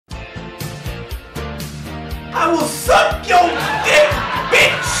I will suck your dick,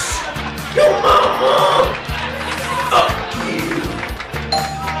 bitch! Your mama! Fuck you!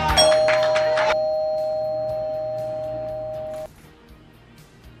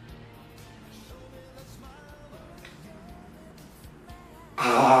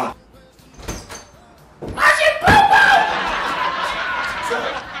 Ah. Watch it, poo-poo!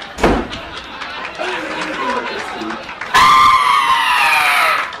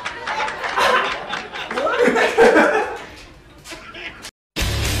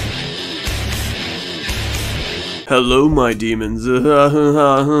 Hello, my demons.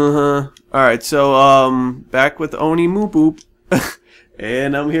 Alright, so, back with Onimusha.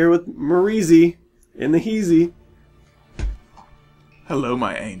 And I'm here with Morray and the Heezy. Hello,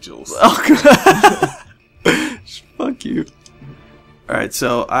 my angels. Oh, fuck you. Alright,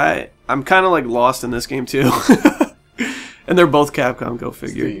 so I'm kind of like lost in this game too. And they're both Capcom, go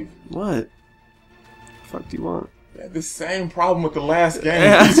figure. Steve. What? The fuck do you want? Yeah, the same problem with the last game.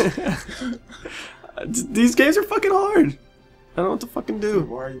 Yeah. These games are fucking hard. I don't know what to fucking do.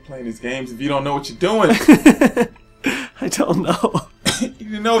 Why are you playing these games if you don't know what you're doing? I don't know. You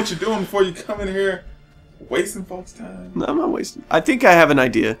didn't know what you're doing before you come in here wasting folks' time. No, I'm not wasting. I think I have an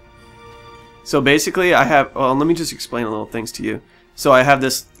idea. So basically, I have. Well, let me just explain a little things to you. So I have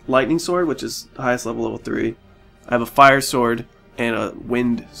this lightning sword, which is the highest level 3. I have a fire sword and a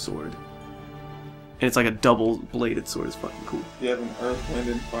wind sword. And it's like a double-bladed sword. It's fucking cool. You have an earth, wind,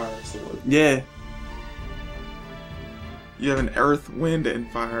 and fire sword. Yeah. You have an earth, wind, and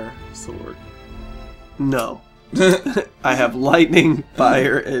fire sword. No. I have lightning,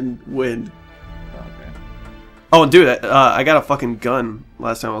 fire, and wind. Okay. Oh, dude, I got a fucking gun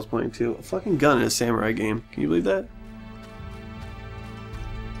last time I was playing too. A fucking gun in a samurai game. Can you believe that?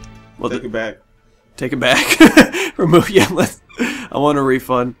 Well, Take it back. Take it back. Remove. Yeah, I want a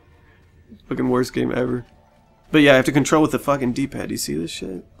refund. Fucking worst game ever. But yeah, I have to control with the fucking D-pad. Do you see this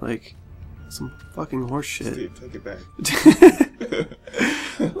shit? Like, some fucking horse shit. Steve, take it back.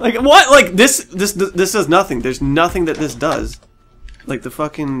 Like what? Like this does nothing. There's nothing that this does. Like the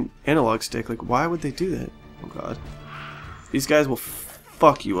fucking analog stick. Like why would they do that? Oh god. These guys will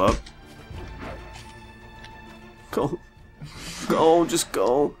fuck you up. Go. Go, just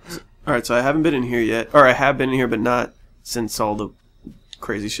go. Alright, so I haven't been in here yet. Or I have been in here, but not since all the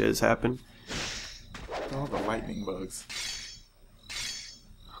crazy shit has happened. All the lightning bugs.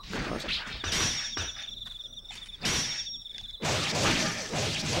 Oh god.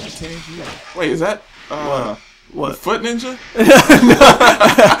 Wait, is that what? The Foot Ninja?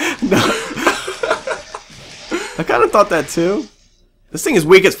 No. I kind of thought that too. This thing is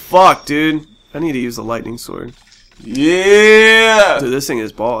weak as fuck, dude. I need to use the lightning sword. Yeah! Dude, this thing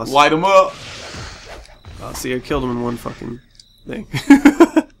is boss. Light him up! Oh, see, I killed him in one fucking thing.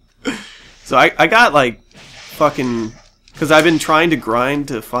 So I got like fucking... Because I've been trying to grind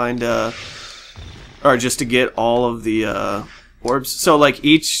to find... or just to get all of the orbs. So like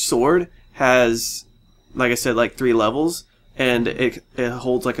each sword has, like I said, like 3 levels. And it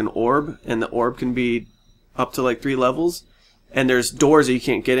holds like an orb. And the orb can be up to like 3 levels. And there's doors that you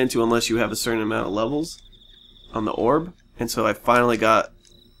can't get into unless you have a certain amount of levels on the orb. And so I finally got...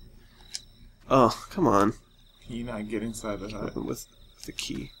 Oh, come on. Can you not get inside the hut? With the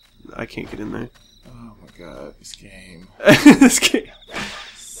key. I can't get in there. Oh my god, this game. This game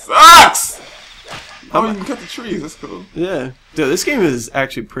sucks! Oh, you can cut the trees, that's cool. Yeah. Dude, this game is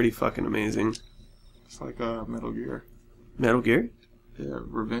actually pretty fucking amazing. It's like Metal Gear. Metal Gear? Yeah,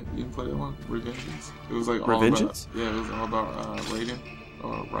 Revenge. You didn't play that one? Revengeance. It was like all Revengeance? about... Yeah, it was all about raiding.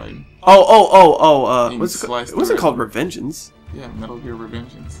 Or riding. What's it wasn't called Revengeance. Yeah, Metal Gear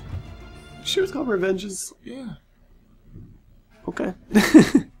Revengeance. Sure, it's called Revengeance. Yeah. Okay.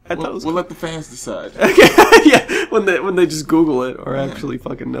 We'll let the fans decide. Okay. Yeah, when they just Google it or actually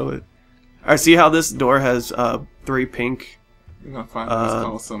fucking know it. Alright, see how this door has 3 pink. You're gonna find out it's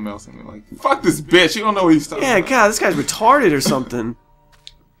called something else and be like, fuck this bitch, you don't know what he's talking about. Yeah, God, this guy's retarded or something.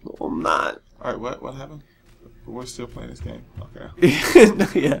 No, I'm not. Alright, what happened? We're still playing this game. Okay.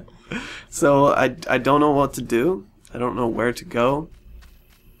 Yeah. So I don't know what to do. I don't know where to go.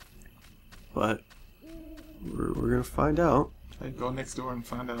 But we're gonna find out. Hey, go next door and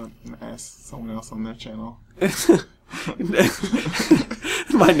find out and ask someone else on their channel.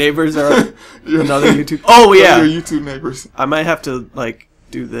 My neighbors are another YouTube. Oh yeah, your YouTube neighbors. I might have to like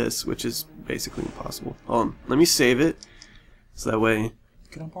do this, which is basically impossible. Hold on, let me save it, so that way.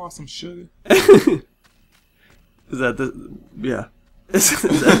 Can I borrow some sugar? Is that the yeah? Is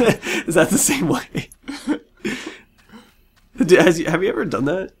that the same way? Have you ever done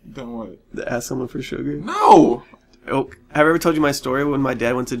that? Done what? To ask someone for sugar? No. Oh, have I ever told you my story when my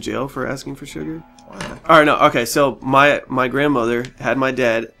dad went to jail for asking for sugar? What? Alright, no, okay, so my grandmother had my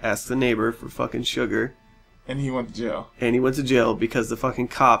dad ask the neighbor for fucking sugar. And he went to jail. And he went to jail because the fucking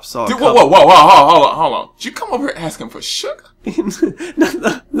cops saw Dude, whoa, hold on. Did you come over here asking for sugar? Take this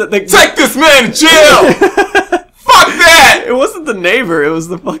man to jail! Fuck that! It wasn't the neighbor, it was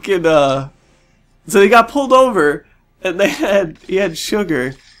the fucking, So they got pulled over, and he had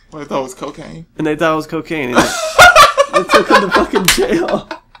sugar. Well, they thought it was cocaine? And they thought it was cocaine, and they took him to fucking jail.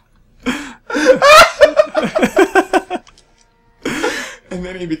 And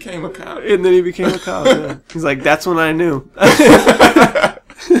then he became a cop. Yeah. He's like, that's when I knew.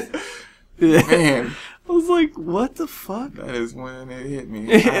 Yeah. Man. I was like, what the fuck? That is when it hit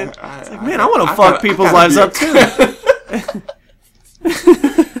me. It's like, man, I want to fuck people's lives up too.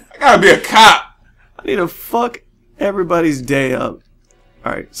 I gotta be a cop. I need to fuck everybody's day up.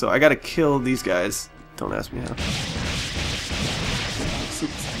 Alright, so I gotta kill these guys. Don't ask me how.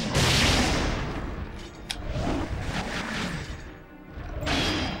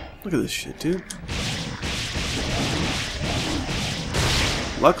 Look at this shit, dude.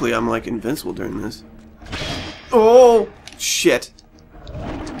 Luckily, I'm like invincible during this. Oh, shit.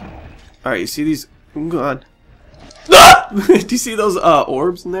 Alright, you see these? Oh, God. Ah! Do you see those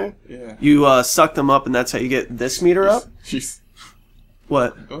orbs in there? Yeah. You suck them up, and that's how you get this meter up?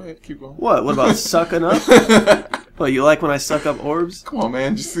 What? Go ahead, keep going. What? What about sucking up? What, you like when I suck up orbs? Come on,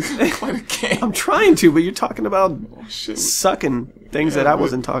 man. Just play the game. I'm trying to, but you're talking about shit. Sucking things that I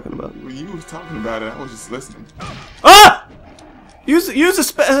wasn't talking about. When you was talking about it, I was just listening. Ah! Use a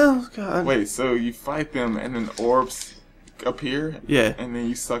spell. Oh, God. Wait, so you fight them and then orbs appear? Yeah. And then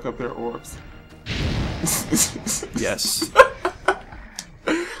you suck up their orbs? Yes.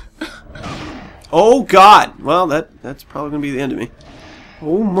 Oh, God. Well, that's probably going to be the end of me.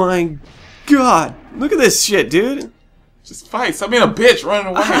 Oh, my God. Look at this shit, dude. Just fight. Stop being a bitch running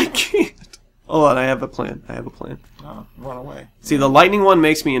away. I can't. Hold on, I have a plan. No, run away. See, the lightning one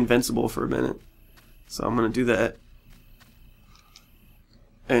makes me invincible for a minute. So I'm going to do that.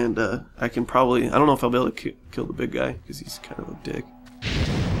 And I can probably... I don't know if I'll be able to kill the big guy, because he's kind of a dick.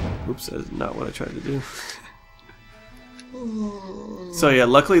 Oops, that is not what I tried to do. So yeah,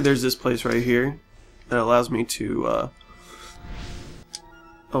 luckily there's this place right here that allows me to...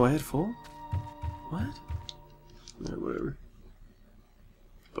 Oh, I had full? What? Yeah, whatever.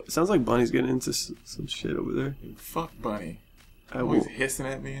 But it sounds like Bunny's getting into some shit over there. Fuck Bunny. Always hissing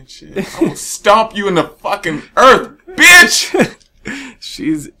at me and shit. I will stomp you in the fucking earth, bitch!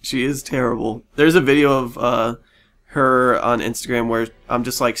 She is terrible. There's a video of her on Instagram where I'm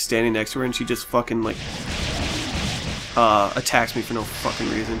just like standing next to her and she just fucking like attacks me for no fucking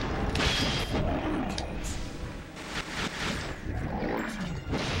reason.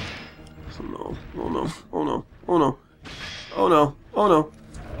 Oh no. Oh no. Oh no. Oh no. Oh no. Oh no.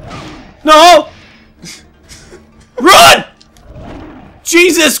 No! Run!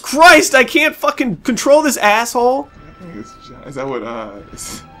 Jesus Christ, I can't fucking control this asshole. Is that what,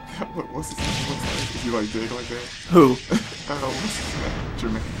 what's his name? Is he like big like that? Who? What's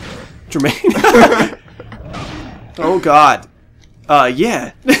his name? Jermaine. Oh God.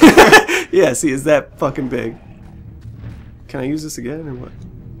 Yeah. Yeah, see, is that fucking big? Can I use this again or what?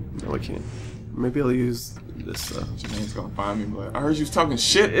 No, I can't. Maybe I'll use this, Jermaine's gonna find me and be like, I heard you was talking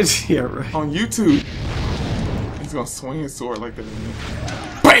shit yeah, right. on YouTube. He's gonna swing his sword like that at me.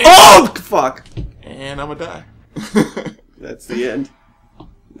 BAM! Oh, fuck. And I'm gonna die. That's the end.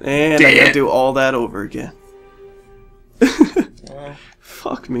 And I gotta do all that over again.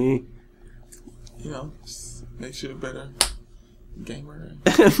 Fuck me. You know, just make sure better gamer.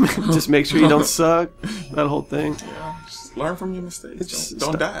 Just make sure you don't suck. That whole thing. Yeah, just learn from your mistakes. Just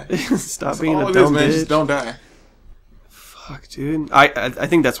don't die. Stop being a dumb bitch. Just don't die. Fuck, dude. I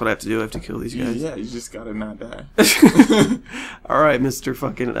think that's what I have to do. I have to kill these guys. Yeah, you just gotta not die. Alright, Mr.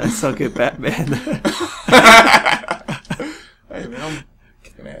 Fucking I suck at Batman. Hey, man, I'm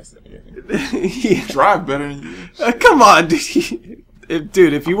kicking ass at you. Yeah. Drive better than you. Come on, dude.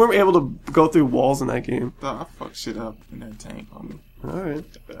 If you weren't able to go through walls in that game. I fucked shit up in that tank, homie. Alright.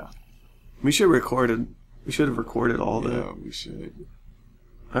 Yeah. We should have recorded all that. Yeah, we should.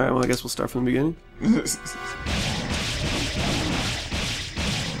 Alright, well, I guess we'll start from the beginning. Jesus.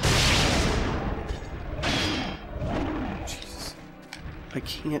 I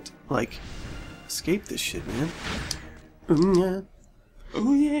can't, like, escape this shit, man. Yeah.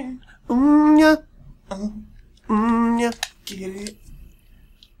 Oh, yeah. Yeah. Yeah. Get it?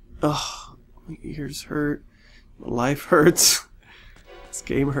 Ugh. My ears hurt. My life hurts. This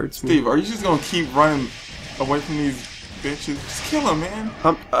game hurts me. Steve, are you just gonna keep running away from these bitches? Just kill them, man.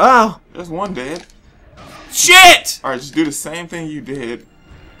 Oh. There's one dead. Shit! Alright, just do the same thing you did,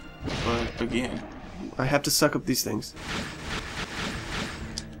 but again. I have to suck up these things.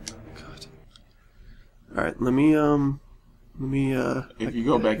 God. Alright, let me, if you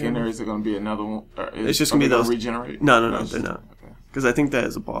go back in there, is it going to be another one? It's just going to be those. Regenerate? No, they're not. Because I think that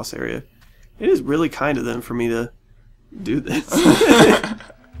is a boss area. It is really kind of them for me to do this.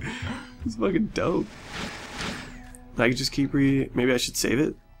 It's fucking dope. I could just keep maybe I should save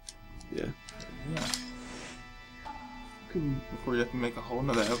it? Yeah. Before you have to make a whole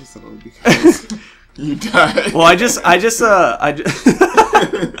nother episode because you died. Well, I just Well,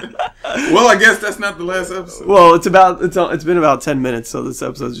 I guess that's not the last episode. Well, it's been about 10 minutes, so this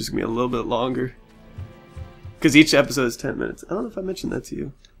episode's just gonna be a little bit longer. Because each episode is 10 minutes. I don't know if I mentioned that to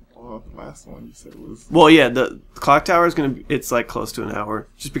you. Well, the last one you said was... Well, yeah, the clock tower is gonna be, it's like close to an hour,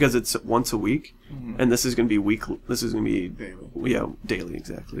 just because it's once a week, and this is gonna be weekly. This is gonna be daily. Yeah, daily,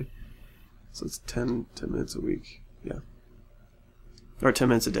 exactly. So it's 10 minutes a week. Yeah. Or 10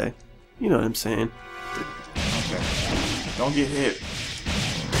 minutes a day. You know what I'm saying. Okay. Don't get hit.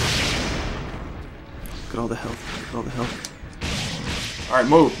 Look at all the health. Look at all the health. Alright,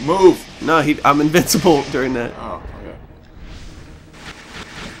 move. No, I'm invincible during that. Oh, okay.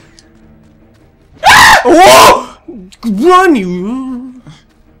 Whoa! Run, you!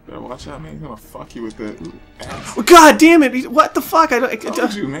 Better watch out, man. He's gonna fuck you with the axe. God damn it! What the fuck? I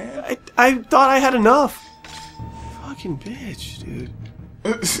told you, man. I thought I had enough. Fucking bitch, dude.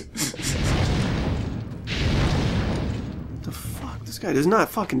 What the fuck? This guy does not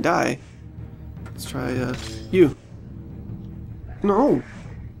fucking die. Let's try, you. No.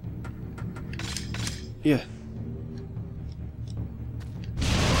 Yeah.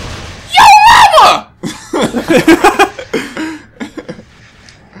 Yo, mama!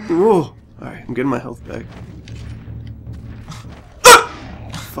 Whoa. Alright, I'm getting my health back.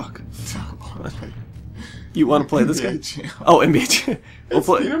 Fuck. You want to play this game? Oh, NBA Jam. We'll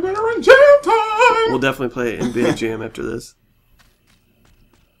play. Peanut butter and jam time! We'll definitely play NBA Jam after this.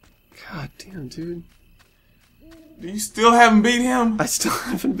 God damn, dude. You still haven't beat him? I still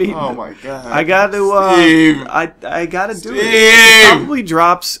haven't beaten him. Oh my god. I got to, Steve. I gotta do it. Steve. It probably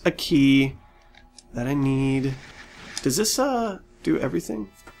drops a key that I need. Does this, do everything?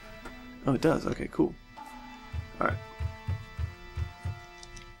 Oh, it does. Okay, cool. Alright.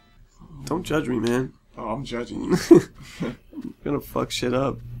 Don't judge me, man. Oh, I'm judging you. I'm gonna fuck shit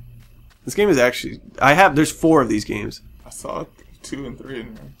up. This game is actually... there's 4 of these games. I saw 2 and 3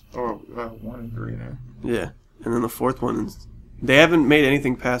 in there. Or 1 and 3 in there. Yeah. And then the 4th one is... They haven't made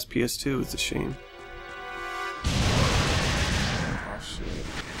anything past PS2. It's a shame. Oh, shit.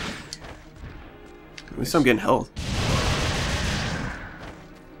 At least I'm getting health.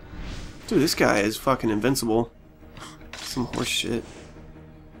 Dude, this guy is fucking invincible. Some horse shit.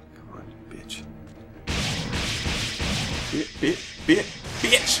 Come on, bitch.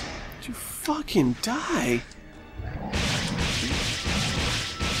 Bitch! Did you fucking die?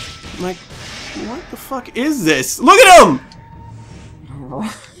 Like, what the fuck is this? Look at him!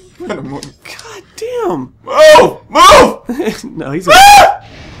 God damn! Move! No, he's.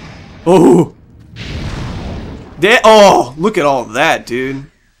 Oh! Oh! Look at all that, dude.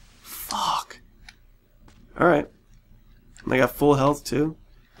 Fuck. Alright. I got full health, too.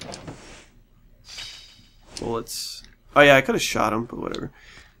 Bullets. Oh, yeah, I could have shot him, but whatever.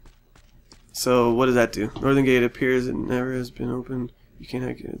 So, what does that do? Northern Gate appears and never has been opened. You can't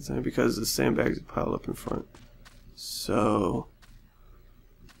get it inside because the sandbags are piled up in front. So...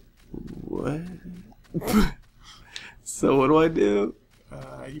 What? So, what do I do?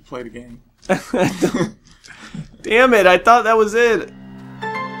 You play the game. Damn it, I thought that was it.